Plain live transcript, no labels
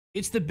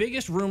It's the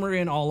biggest rumor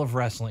in all of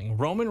wrestling,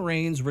 Roman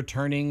Reigns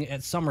returning at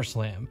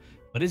SummerSlam.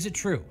 But is it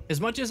true?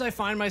 As much as I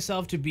find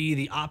myself to be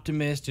the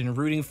optimist and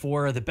rooting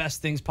for the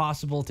best things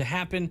possible to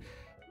happen,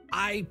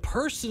 I'm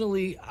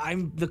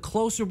the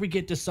closer we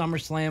get to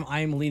SummerSlam,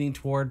 I'm leaning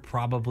toward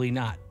probably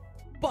not.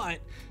 But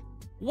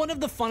one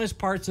of the funnest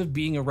parts of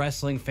being a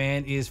wrestling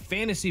fan is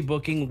fantasy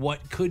booking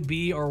what could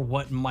be or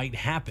what might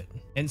happen.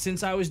 And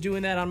since I was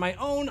doing that on my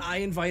own, I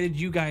invited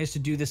you guys to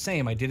do the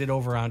same. I did it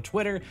over on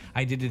Twitter,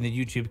 I did it in the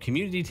YouTube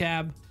community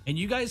tab, and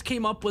you guys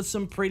came up with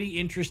some pretty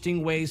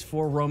interesting ways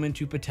for Roman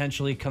to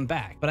potentially come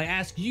back. But I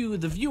asked you,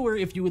 the viewer,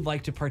 if you would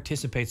like to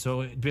participate.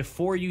 So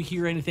before you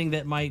hear anything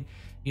that might,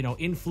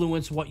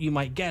 influence what you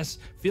might guess,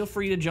 feel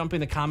free to jump in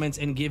the comments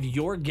and give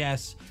your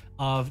guess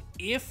of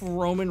if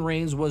Roman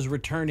Reigns was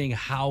returning,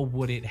 how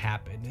would it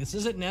happen? This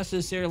isn't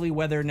necessarily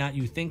whether or not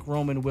you think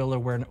Roman will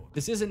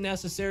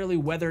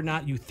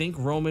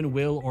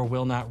or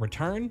will not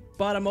return,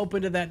 but I'm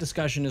open to that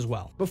discussion as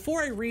well.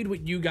 Before I read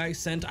what you guys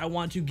sent, I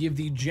want to give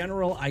the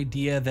general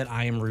idea that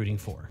I am rooting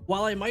for.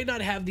 While I might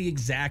not have the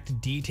exact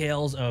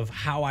details of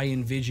how I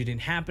envision it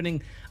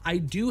happening, I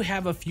do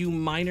have a few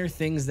minor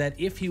things that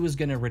if he was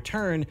going to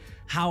return,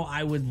 how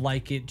I would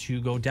like it to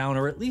go down,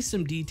 or at least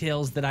some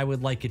details that I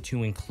would like it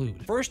to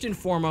include. First and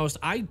foremost,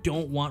 I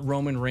don't want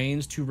Roman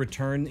Reigns to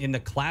return in the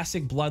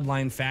classic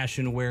bloodline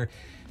fashion where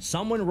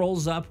someone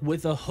rolls up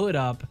with a hood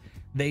up,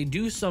 they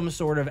do some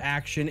sort of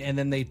action, and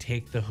then they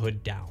take the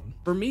hood down.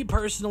 For me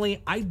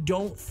personally, I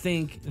don't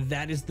think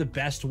that is the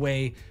best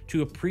way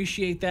to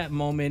appreciate that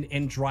moment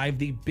and drive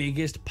the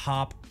biggest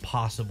pop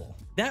possible.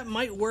 That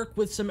might work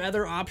with some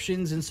other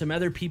options and some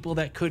other people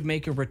that could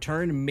make a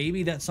return.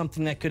 Maybe that's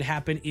something that could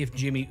happen if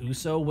Jimmy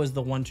Uso was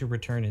the one to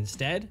return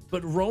instead.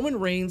 But Roman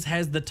Reigns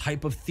has the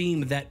type of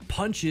theme that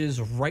punches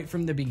right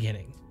from the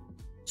beginning.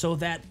 So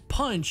that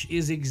punch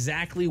is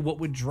exactly what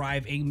would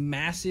drive a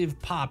massive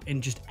pop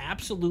and just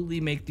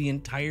absolutely make the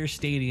entire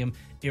stadium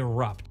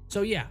erupt.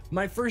 So yeah,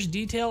 my first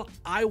detail,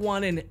 I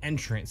want an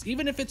entrance.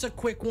 Even if it's a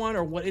quick one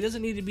or what, it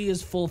doesn't need to be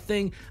his full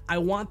thing. I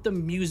want the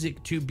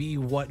music to be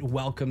what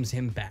welcomes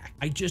him back.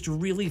 I just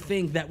really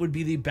think that would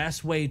be the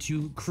best way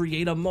to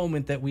create a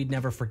moment that we'd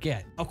never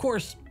forget. Of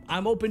course,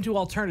 I'm open to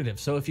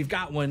alternatives, so if you've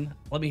got one,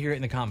 let me hear it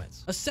in the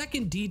comments. A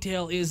second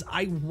detail is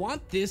I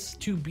want this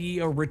to be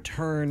a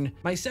return.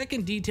 My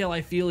second detail I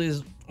feel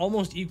is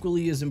almost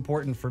equally as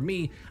important for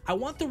me. I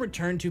want the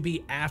return to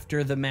be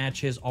after the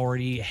match has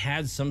already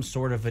had some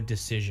sort of a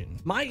decision.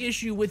 My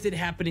issue with it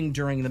happening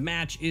during the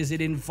match is it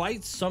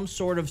invites some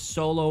sort of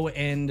Solo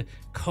and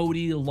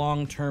Cody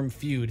long-term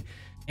feud.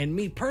 And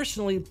me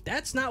personally,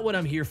 that's not what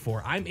I'm here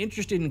for. I'm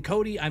interested in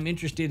Cody, I'm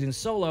interested in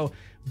Solo,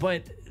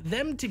 but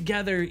them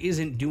together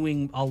isn't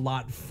doing a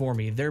lot for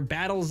me. Their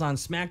battles on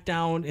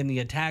SmackDown and the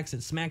attacks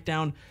at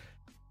SmackDown,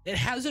 it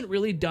hasn't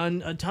really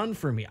done a ton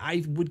for me.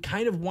 I would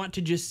kind of want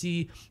to just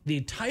see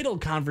the title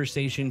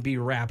conversation be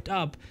wrapped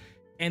up,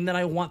 and then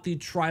I want the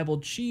tribal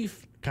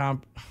chief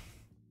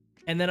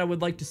I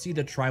would like to see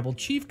the tribal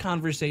chief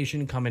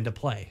conversation come into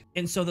play.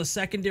 And so the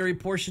secondary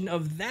portion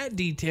of that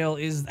detail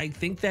is I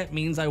think that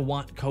means I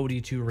want Cody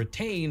to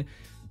retain,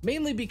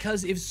 mainly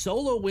because if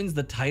Solo wins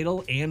the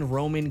title and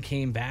Roman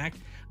came back,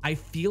 I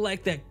feel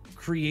like that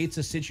creates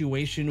a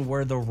situation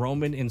where the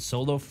Roman and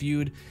Solo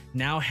feud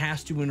now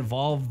has to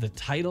involve the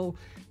title.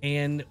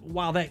 And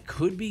while that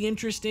could be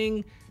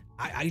interesting,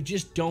 I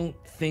just don't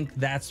think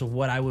that's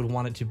what I would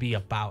want it to be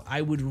about.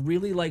 I would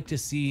really like to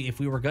see, if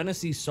we were going to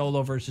see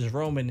Solo versus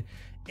Roman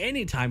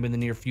anytime in the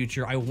near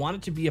future, I want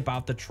it to be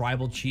about the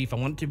tribal chief. I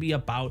want it to be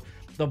about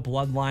the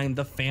bloodline,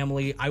 the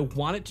family. I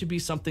want it to be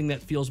something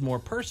that feels more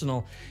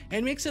personal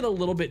and makes it a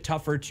little bit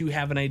tougher to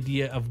have an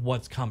idea of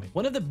what's coming.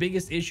 One of the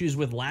biggest issues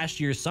with last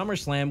year's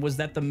SummerSlam was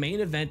that the main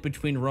event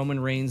between Roman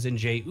Reigns and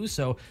Jey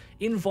Uso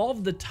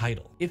involved the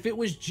title. If it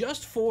was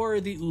just for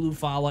the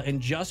Ulufala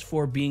and just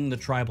for being the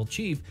tribal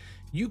chief,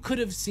 you could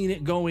have seen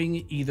it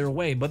going either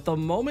way. But the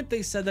moment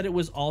they said that it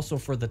was also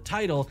for the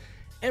title,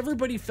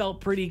 everybody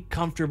felt pretty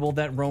comfortable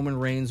that Roman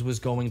Reigns was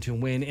going to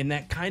win, and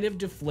that kind of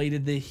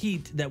deflated the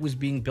heat that was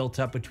being built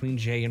up between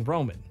Jey and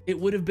Roman. It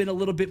would have been a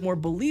little bit more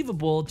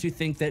believable to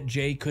think that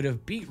Jey could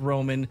have beat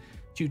Roman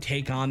to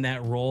take on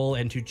that role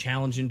and to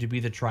challenge him to be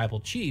the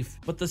tribal chief.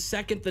 But the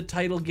second the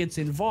title gets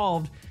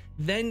involved,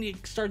 then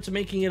it starts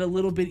making it a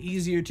little bit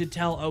easier to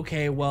tell,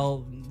 okay,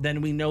 well,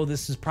 then we know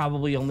this is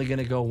probably only going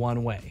to go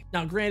one way.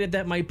 Now, granted,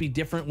 that might be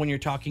different when you're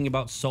talking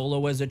about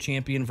Solo as a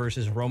champion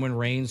versus Roman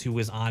Reigns, who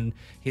was on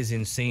his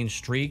insane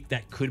streak.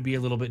 That could be a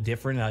little bit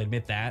different, I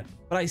admit that.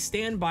 But I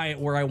stand by it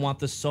where I want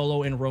the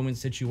Solo and Roman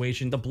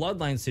situation, the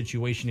bloodline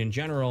situation in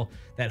general,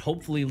 that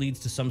hopefully leads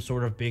to some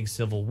sort of big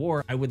civil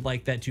war. I would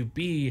like that to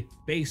be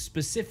based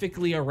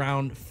specifically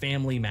around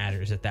family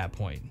matters at that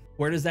point.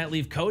 Where does that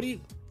leave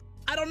Cody?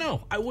 I don't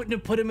know. I wouldn't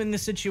have put him in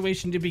this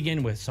situation to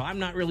begin with, so I'm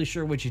not really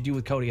sure what you do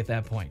with Cody at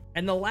that point.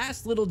 And the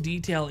last little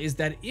detail is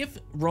that if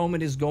Roman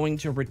is going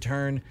to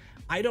return,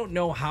 I don't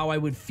know how I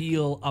would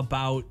feel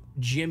about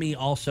Jimmy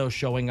also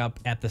showing up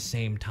at the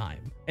same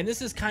time. And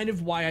this is kind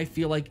of why I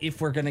feel like if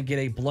we're going to get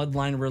a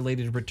bloodline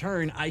related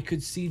return, I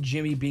could see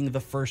Jimmy being the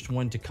first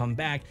one to come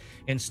back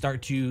and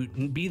start to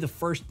be the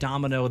first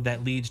domino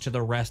that leads to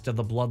the rest of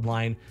the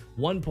bloodline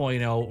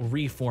 1.0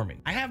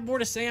 reforming. I have more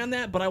to say on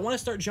that, but I want to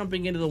start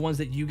jumping into the ones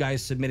that you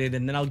guys submitted,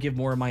 and then I'll give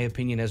more of my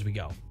opinion as we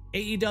go.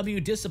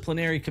 AEW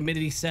Disciplinary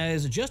Committee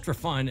says, just for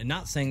fun,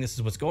 not saying this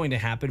is what's going to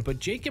happen, but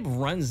Jacob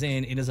runs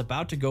in and is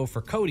about to go for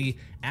Cody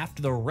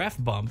after the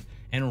ref bump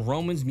and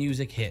Roman's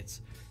music hits.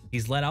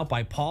 He's let out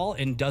by Paul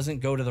and doesn't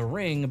go to the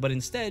ring, but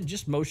instead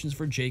just motions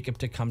for Jacob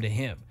to come to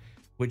him,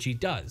 which he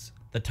does.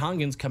 The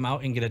Tongans come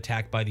out and get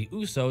attacked by the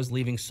Usos,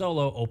 leaving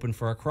Solo open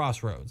for a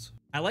crossroads.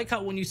 I like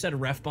how when you said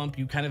ref bump,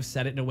 you kind of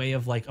said it in a way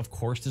of like, of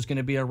course there's going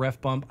to be a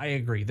ref bump. I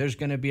agree, there's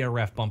going to be a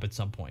ref bump at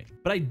some point.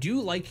 But I do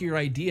like your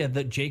idea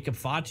that Jacob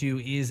Fatu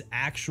is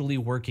actually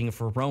working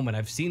for Roman.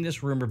 I've seen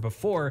this rumor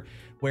before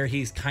where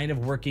he's kind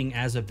of working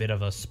as a bit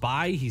of a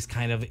spy. He's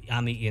kind of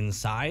on the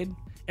inside.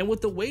 And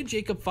with the way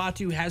Jacob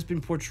Fatu has been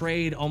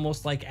portrayed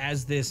almost like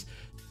as this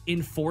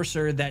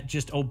enforcer that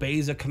just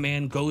obeys a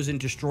command, goes and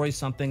destroys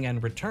something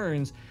and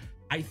returns,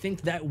 I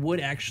think that would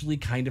actually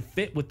kind of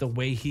fit with the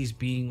way he's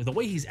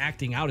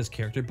acting out his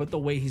character, but the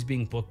way he's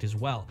being booked as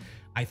well.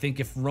 I think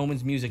if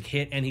Roman's music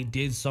hit and he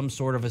did some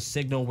sort of a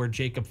signal where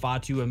Jacob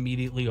Fatu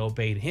immediately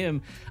obeyed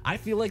him, I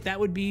feel like that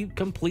would be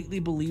completely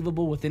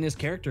believable within his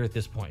character at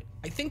this point.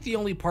 I think the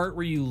only part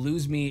where you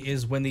lose me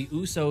is when the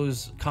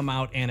Usos come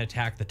out and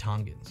attack the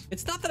Tongans.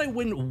 It's not that I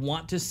wouldn't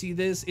want to see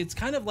this. It's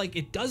kind of like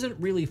it doesn't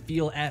really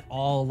feel at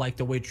all like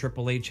the way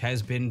Triple H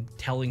has been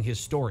telling his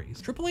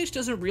stories. Triple H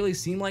doesn't really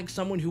seem like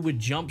someone who would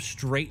jump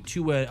straight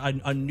to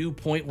a new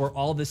point where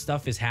all this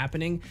stuff is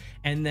happening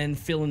and then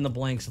fill in the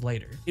blanks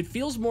later. It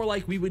feels more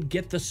like we would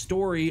get the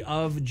story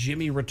of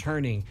Jimmy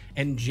returning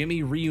and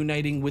Jimmy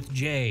reuniting with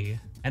Jay,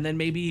 and then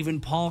maybe even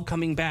Paul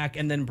coming back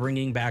and then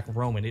bringing back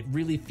Roman. It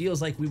really feels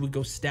like we would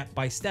go step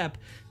by step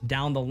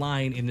down the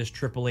line in this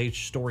Triple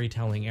H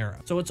storytelling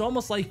era. So it's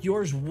almost like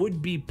yours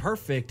would be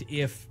perfect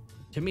if,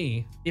 to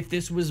me, if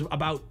this was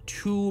about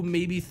 2,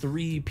 maybe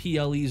 3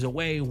 PLEs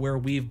away where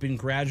we've been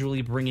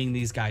gradually bringing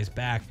these guys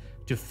back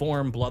to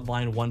form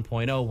Bloodline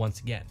 1.0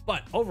 once again.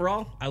 But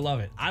overall, I love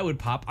it. I would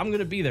pop. I'm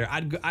gonna be there.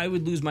 I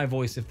would lose my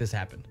voice if this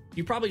happened.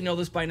 You probably know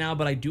this by now,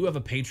 but I do have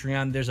a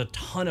Patreon. There's a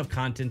ton of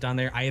content on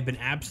there. I have been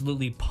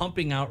absolutely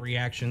pumping out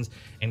reactions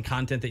and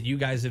content that you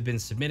guys have been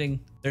submitting.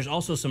 There's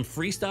also some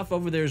free stuff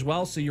over there as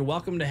well, so you're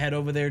welcome to head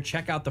over there,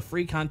 check out the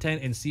free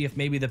content, and see if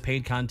maybe the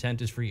paid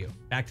content is for you.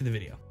 Back to the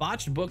video.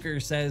 Botched Booker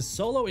says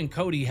Solo and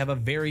Cody have a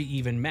very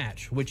even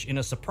match, which in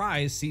a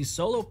surprise sees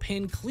Solo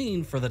pin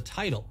clean for the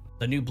title.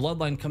 The new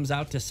bloodline comes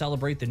out to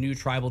celebrate the new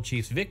tribal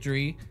chief's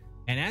victory,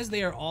 and as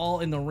they are all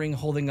in the ring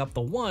holding up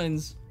the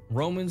ones,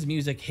 Roman's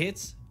music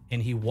hits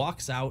and he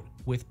walks out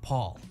with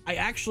Paul. I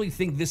actually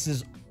think this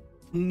is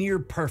near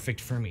perfect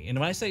for me. And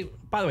when I say,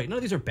 by the way, none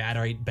of these are bad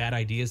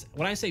ideas.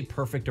 When I say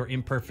perfect or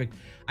imperfect,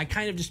 I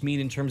kind of just mean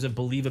in terms of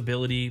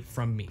believability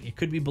from me. It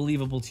could be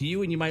believable to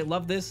you and you might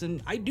love this,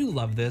 and I do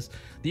love this.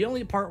 The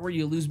only part where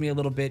you lose me a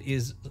little bit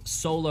is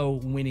Solo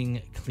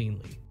winning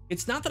cleanly.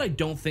 It's not that I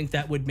don't think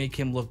that would make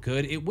him look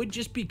good. It would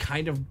just be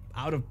kind of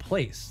out of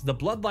place. The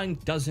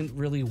bloodline doesn't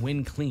really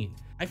win clean.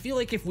 I feel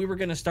like if we were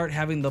going to start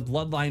having the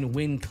bloodline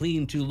win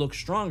clean to look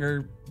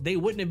stronger, they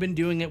wouldn't have been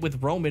doing it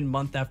with Roman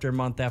month after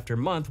month after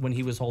month when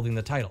he was holding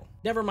the title.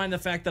 Never mind the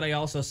fact that I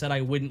also said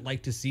I wouldn't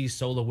like to see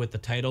Solo with the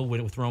title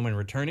with Roman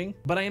returning,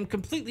 but I am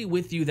completely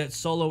with you that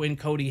Solo and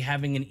Cody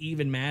having an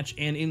even match,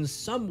 and in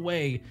some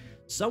way,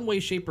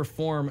 shape, or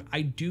form,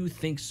 I do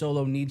think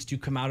Solo needs to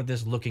come out of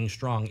this looking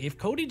strong. If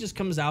Cody just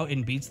comes out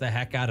and beats the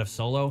heck out of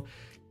Solo,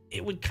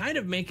 it would kind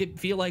of make it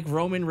feel like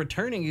Roman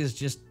returning is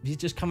he's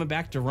just coming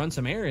back to run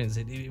some errands.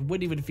 It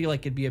wouldn't even feel like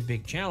it'd be a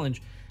big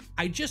challenge.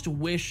 I just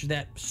wish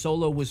that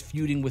Solo was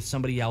feuding with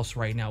somebody else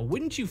right now.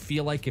 Wouldn't you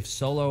feel like if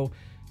Solo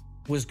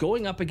was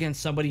going up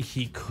against somebody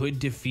he could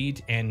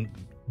defeat and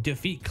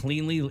defeat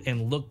cleanly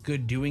and look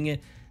good doing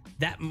it,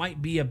 that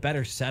might be a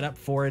better setup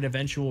for an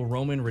eventual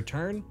Roman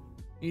return?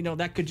 You know,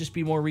 that could just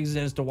be more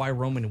reason as to why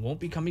Roman won't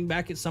be coming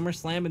back at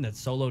SummerSlam, and that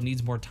Solo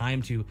needs more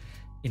time to,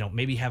 you know,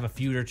 maybe have a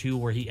feud or two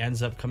where he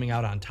ends up coming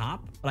out on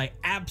top. But I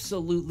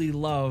absolutely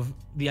love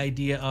the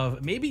idea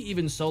of maybe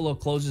even Solo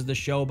closes the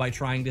show by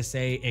trying to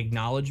say,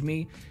 acknowledge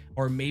me,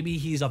 or maybe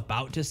he's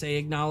about to say,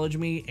 acknowledge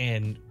me,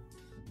 and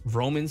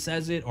Roman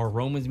says it, or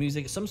Roman's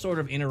music, some sort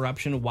of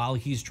interruption while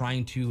he's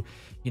trying to,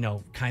 you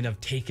know, kind of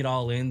take it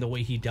all in the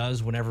way he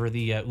does whenever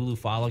the Ulu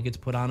Fala gets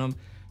put on him.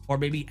 Or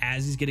maybe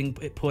as he's getting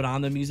put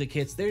on, the music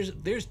hits.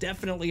 There's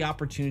definitely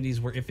opportunities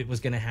where if it was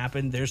going to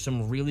happen, there's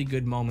some really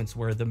good moments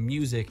where the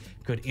music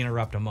could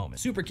interrupt a moment.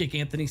 Superkick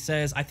Anthony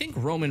says, I think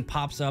Roman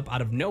pops up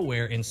out of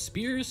nowhere and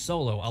spears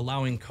Solo,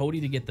 allowing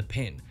Cody to get the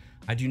pin.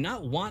 I do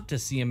not want to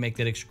see him make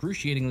that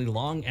excruciatingly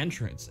long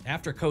entrance.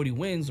 After Cody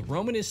wins,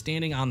 Roman is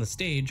standing on the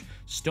stage,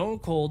 stone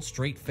cold,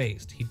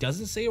 straight-faced. He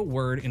doesn't say a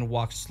word and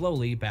walks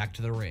slowly back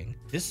to the ring.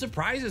 This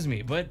surprises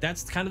me, but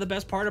that's kind of the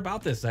best part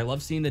about this. I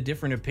love seeing the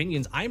different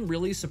opinions. I'm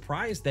really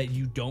surprised that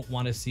you don't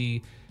want to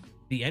see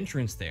the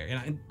entrance there.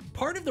 And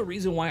part of the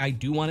reason why I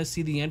do want to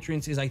see the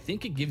entrance is I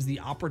think it gives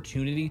the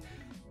opportunity,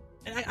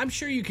 and I'm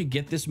sure you could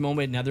get this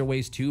moment in other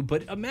ways too,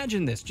 but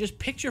imagine this. Just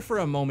picture for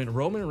a moment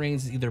Roman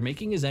Reigns is either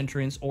making his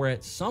entrance or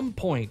at some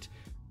point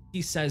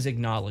he says,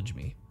 "Acknowledge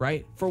me,"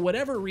 right? For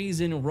whatever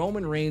reason,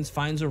 Roman Reigns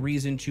finds a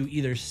reason to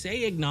either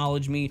say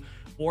 "acknowledge me"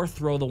 or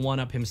throw the one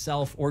up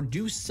himself or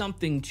do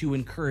something to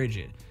encourage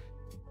it.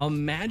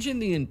 Imagine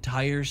the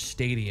entire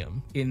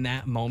stadium in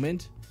that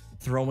moment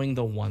throwing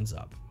the ones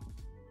up.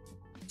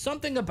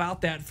 Something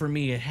about that for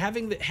me,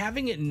 having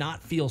it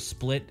not feel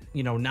split,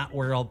 you know, not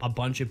where a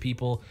bunch of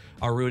people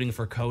are rooting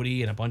for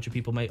Cody and a bunch of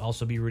people might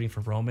also be rooting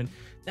for Roman.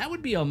 That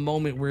would be a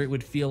moment where it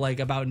would feel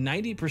like about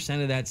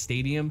 90% of that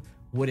stadium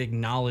would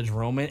acknowledge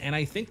Roman, and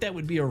I think that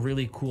would be a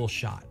really cool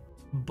shot.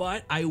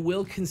 But I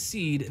will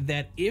concede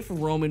that if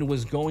Roman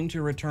was going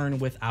to return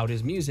without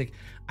his music,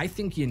 I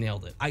think you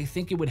nailed it. I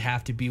think it would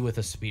have to be with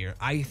a spear.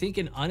 I think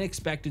an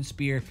unexpected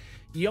spear,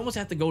 you almost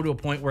have to go to a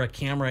point where a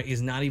camera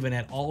is not even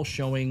at all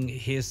showing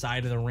his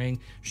side of the ring.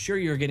 Sure,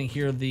 you're going to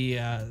hear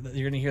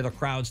the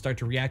crowd start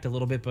to react a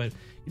little bit, but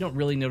you don't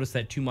really notice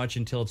that too much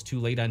until it's too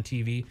late on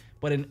TV.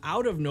 But an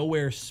out of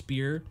nowhere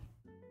spear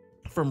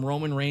from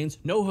Roman Reigns,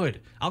 no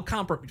hood.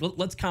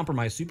 Let's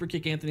compromise. Super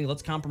kick Anthony.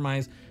 Let's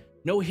compromise.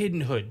 No hidden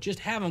hood. Just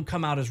have him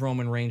come out as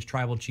Roman Reigns,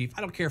 tribal chief.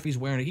 I don't care if he's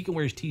wearing it. He can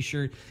wear his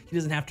t-shirt. He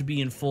doesn't have to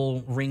be in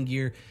full ring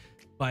gear,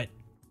 but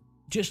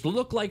just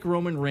look like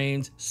Roman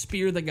Reigns,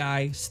 spear the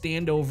guy,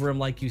 stand over him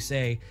like you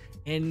say,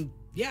 and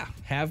yeah,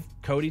 have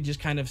Cody just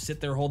kind of sit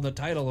there holding the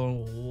title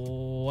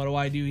and what do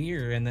I do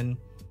here? And then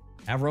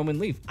have Roman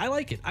leave. I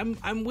like it.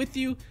 I'm with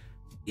you.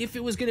 If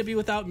it was going to be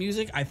without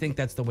music, I think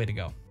that's the way to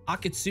go.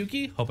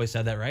 Akatsuki, hope I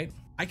said that right.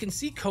 I can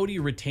see Cody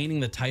retaining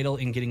the title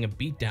and getting a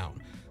beatdown.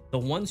 The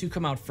ones who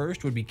come out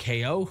first would be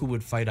KO, who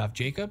would fight off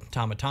Jacob.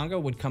 Tama Tonga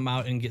would come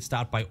out and get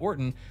stopped by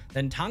Orton.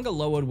 Then Tonga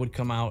Loa would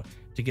come out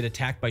to get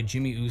attacked by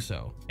Jimmy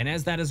Uso. And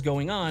as that is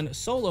going on,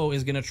 Solo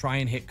is going to try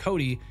and hit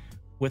Cody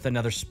with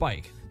another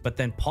spike. But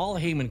then Paul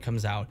Heyman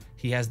comes out.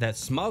 He has that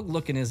smug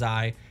look in his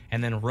eye,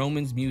 and then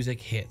Roman's music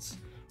hits.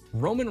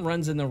 Roman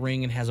runs in the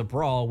ring and has a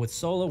brawl with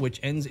Solo, which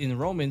ends in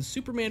Roman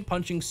Superman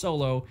punching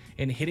Solo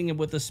and hitting him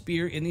with a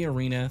spear in the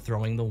arena,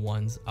 throwing the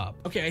ones up.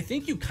 Okay, I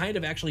think you kind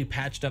of actually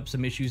patched up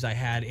some issues I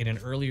had in an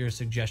earlier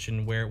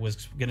suggestion where it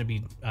was going to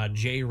be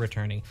Jay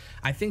returning.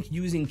 I think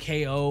using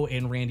KO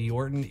and Randy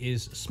Orton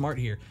is smart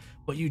here,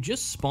 but you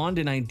just spawned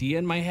an idea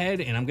in my head,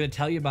 and I'm going to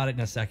tell you about it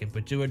in a second.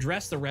 But to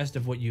address the rest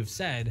of what you've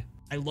said,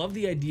 I love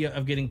the idea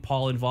of getting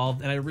Paul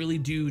involved, and I really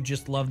do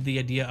just love the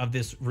idea of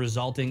this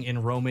resulting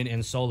in Roman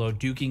and Solo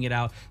duking it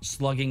out,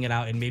 slugging it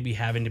out, and maybe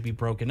having to be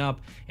broken up,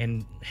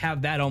 and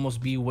have that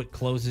almost be what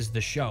closes the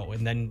show.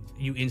 And then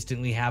you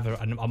instantly have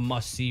a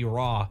must-see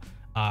Raw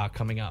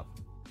coming up.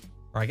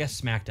 Or I guess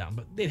SmackDown,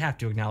 but they'd have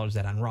to acknowledge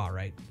that on Raw,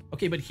 right?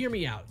 Okay, but hear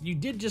me out. You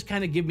did just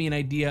kind of give me an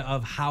idea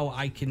of how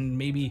I can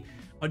maybe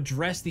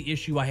address the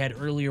issue I had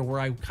earlier where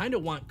I kind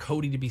of want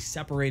Cody to be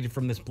separated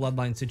from this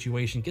bloodline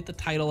situation, get the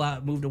title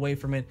out, moved away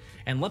from it,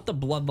 and let the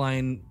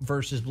bloodline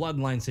versus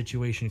bloodline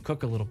situation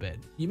cook a little bit.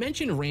 You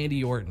mentioned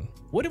Randy Orton.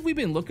 What have we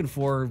been looking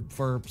for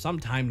some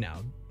time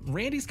now?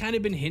 Randy's kind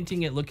of been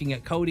hinting at looking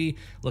at Cody,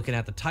 looking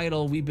at the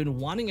title. We've been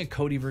wanting a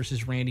Cody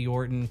versus Randy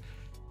Orton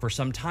for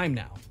some time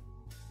now.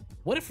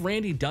 What if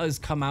Randy does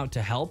come out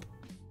to help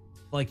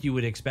like you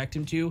would expect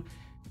him to?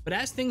 But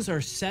as things are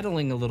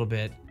settling a little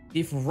bit,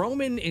 if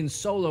Roman and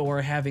Solo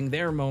are having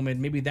their moment,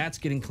 maybe that's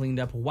getting cleaned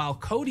up while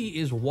Cody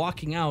is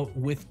walking out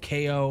with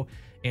KO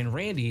and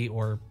Randy,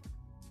 or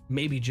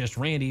maybe just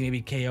Randy,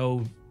 maybe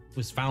KO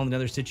was found in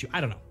another situation.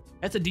 I don't know.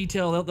 That's a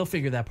detail. They'll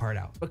figure that part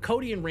out. But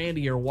Cody and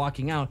Randy are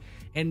walking out,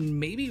 and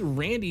maybe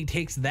Randy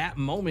takes that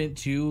moment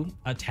to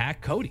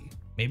attack Cody.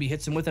 Maybe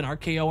hits him with an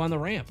RKO on the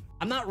ramp.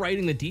 I'm not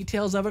writing the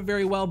details of it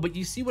very well, but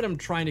you see what I'm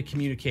trying to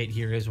communicate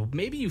here is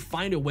maybe you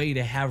find a way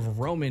to have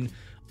Roman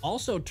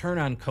also turn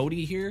on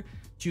Cody here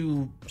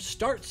to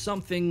start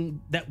something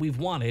that we've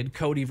wanted,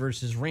 Cody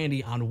versus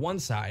Randy on one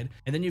side,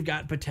 and then you've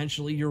got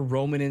potentially your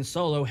Roman and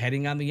Solo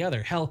heading on the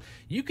other. Hell,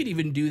 you could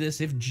even do this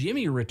if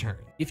Jimmy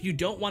returned. If you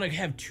don't want to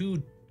have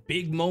two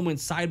big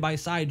moments side by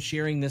side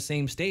sharing the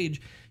same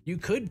stage, you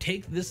could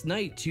take this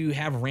night to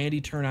have Randy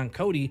turn on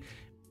Cody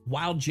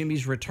while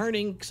Jimmy's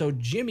returning, so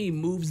Jimmy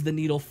moves the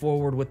needle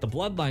forward with the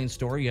bloodline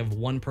story of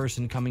one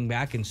person coming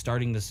back and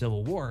starting the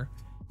Civil War.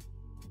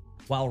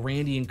 while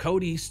Randy and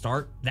Cody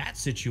start that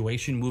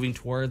situation moving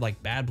toward like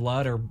Bad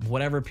Blood or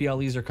whatever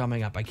PLEs are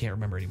coming up. I can't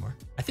remember anymore.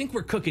 I think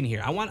we're cooking here.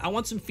 I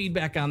want some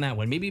feedback on that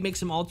one. Maybe make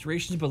some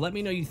alterations, but let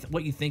me know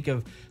what you think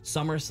of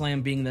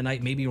SummerSlam being the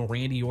night maybe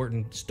Randy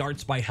Orton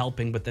starts by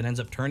helping but then ends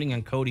up turning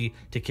on Cody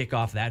to kick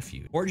off that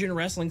feud. Origin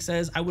Wrestling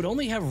says, I would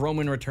only have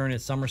Roman return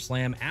at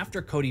SummerSlam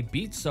after Cody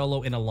beats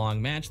Solo in a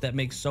long match that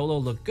makes Solo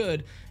look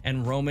good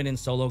and Roman and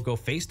Solo go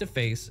face to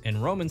face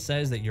and Roman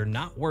says that you're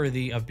not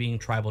worthy of being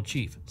tribal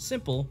chief.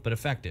 Simple but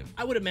effective.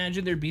 I would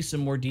imagine there'd be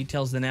some more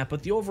details than that,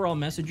 but the overall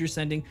message you're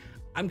sending,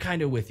 I'm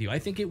kind of with you. I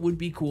think it would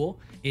be cool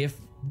if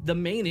the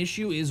main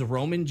issue is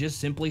Roman just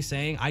simply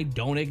saying, I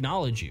don't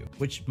acknowledge you,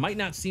 which might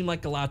not seem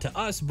like a lot to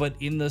us, but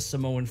in the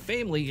Samoan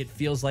family, it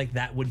feels like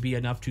that would be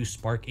enough to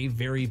spark a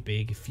very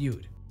big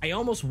feud. I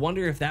almost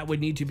wonder if that would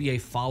need to be a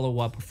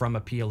follow-up from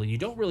a PLE. You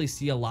don't really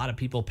see a lot of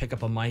people pick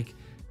up a mic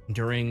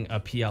during a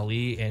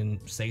PLE and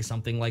say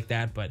something like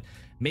that, but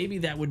maybe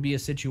that would be a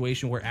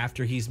situation where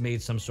after he's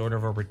made some sort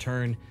of a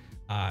return,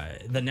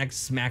 the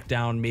next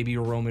SmackDown, maybe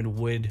Roman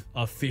would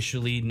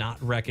officially not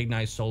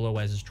recognize Solo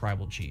as his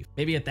tribal chief.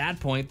 Maybe at that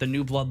point, the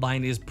new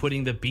bloodline is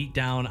putting the beat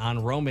down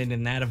on Roman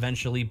and that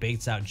eventually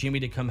baits out Jimmy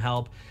to come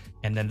help.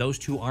 And then those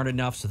two aren't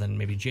enough. So then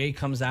maybe Jay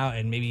comes out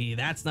and maybe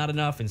that's not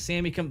enough. And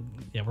Sammy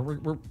yeah,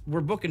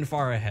 we're booking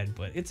far ahead,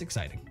 but it's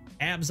exciting.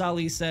 Abs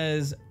Ali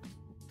says,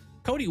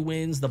 Cody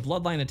wins, the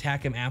bloodline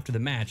attack him after the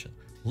match.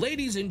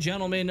 Ladies and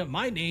gentlemen,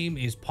 my name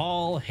is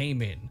Paul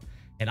Heyman.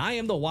 And I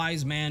am the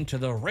wise man to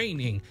the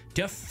reigning,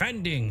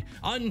 defending,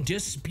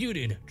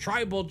 undisputed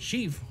tribal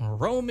chief,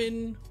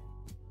 Roman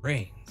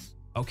Reigns.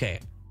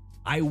 Okay,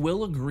 I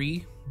will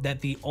agree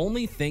that the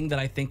only thing that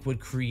I think would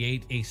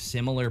create a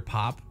similar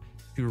pop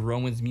to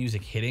Roman's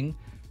music hitting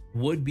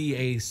would be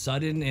a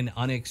sudden and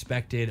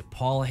unexpected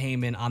Paul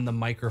Heyman on the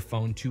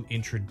microphone to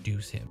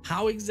introduce him.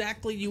 How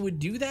exactly you would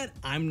do that,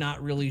 I'm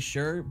not really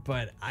sure,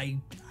 but I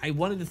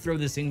wanted to throw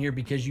this in here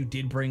because you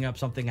did bring up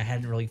something I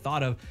hadn't really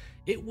thought of.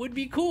 It would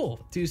be cool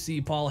to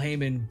see Paul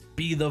Heyman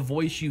be the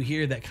voice you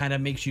hear that kind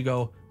of makes you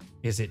go,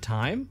 is it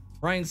time?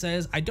 Ryan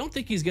says, I don't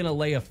think he's going to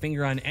lay a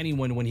finger on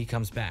anyone when he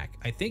comes back.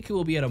 I think he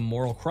will be at a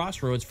moral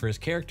crossroads for his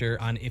character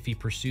on if he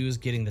pursues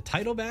getting the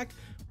title back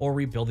or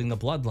rebuilding the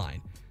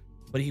bloodline.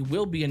 But he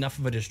will be enough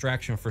of a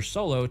distraction for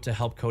Solo to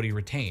help Cody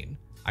retain.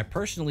 I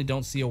personally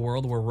don't see a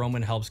world where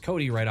Roman helps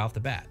Cody right off the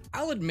bat.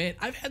 I'll admit,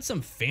 I've had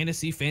some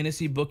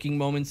fantasy booking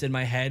moments in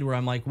my head where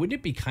I'm like, wouldn't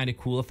it be kind of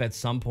cool if at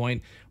some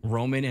point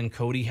Roman and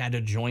Cody had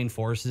to join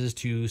forces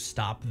to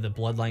stop the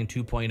Bloodline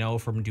 2.0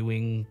 from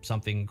doing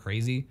something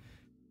crazy?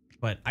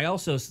 But I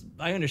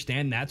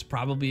understand that's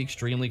probably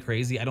extremely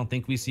crazy. I don't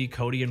think we see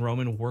Cody and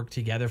Roman work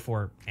together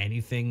for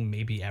anything,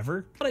 maybe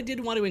ever. But I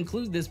did want to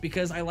include this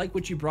because I like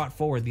what you brought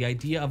forward, the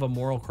idea of a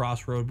moral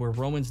crossroad where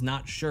Roman's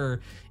not sure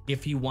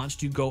if he wants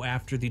to go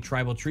after the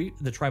tribal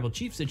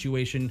chief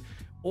situation,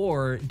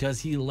 or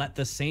does he let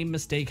the same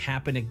mistake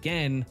happen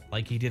again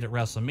like he did at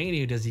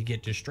WrestleMania? Does he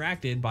get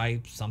distracted by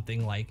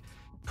something like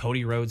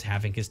Cody Rhodes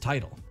having his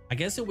title? I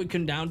guess it would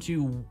come down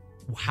to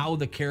how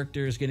the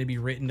character is going to be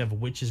written,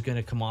 of which is going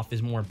to come off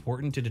as more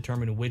important to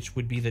determine which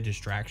would be the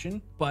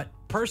distraction. But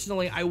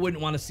personally, I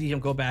wouldn't want to see him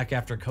go back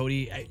after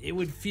Cody. It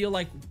would feel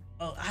like,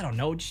 I don't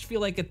know, just feel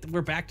like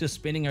we're back to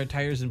spinning our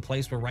tires in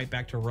place. We're right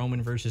back to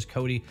Roman versus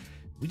Cody.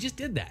 We just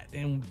did that,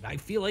 and I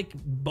feel like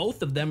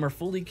both of them are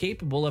fully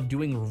capable of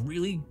doing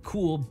really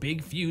cool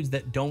big feuds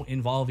that don't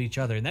involve each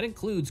other, and that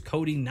includes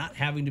Cody not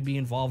having to be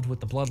involved with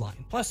the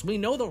bloodline. Plus, we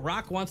know The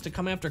Rock wants to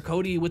come after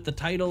Cody with the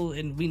title,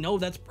 and we know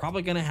that's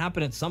probably going to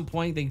happen at some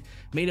point. They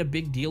made a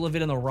big deal of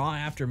it in the Raw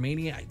after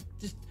Mania.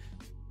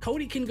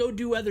 Cody can go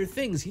do other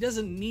things. He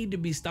doesn't need to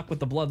be stuck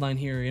with the bloodline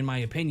here, in my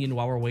opinion,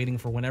 while we're waiting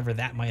for whenever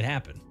that might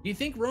happen. Do you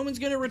think Roman's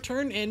going to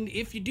return? And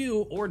if you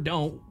do or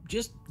don't,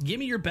 just give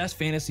me your best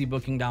fantasy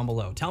booking down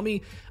below. Tell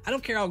me, I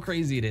don't care how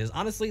crazy it is.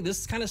 Honestly,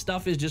 this kind of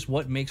stuff is just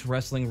what makes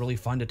wrestling really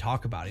fun to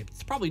talk about.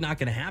 It's probably not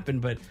going to happen,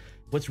 but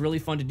what's really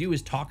fun to do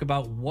is talk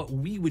about what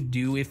we would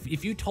do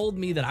if you told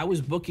me that I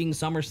was booking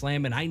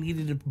SummerSlam and I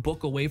needed to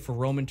book a way for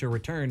Roman to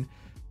return.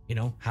 You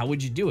know, how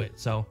would you do it?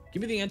 So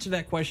give me the answer to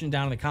that question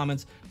down in the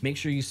comments. Make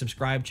sure you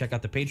subscribe, check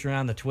out the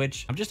Patreon, the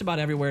Twitch. I'm just about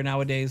everywhere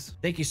nowadays.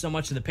 Thank you so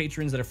much to the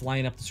patrons that are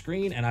flying up the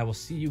screen, and I will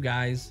see you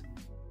guys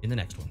in the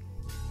next one.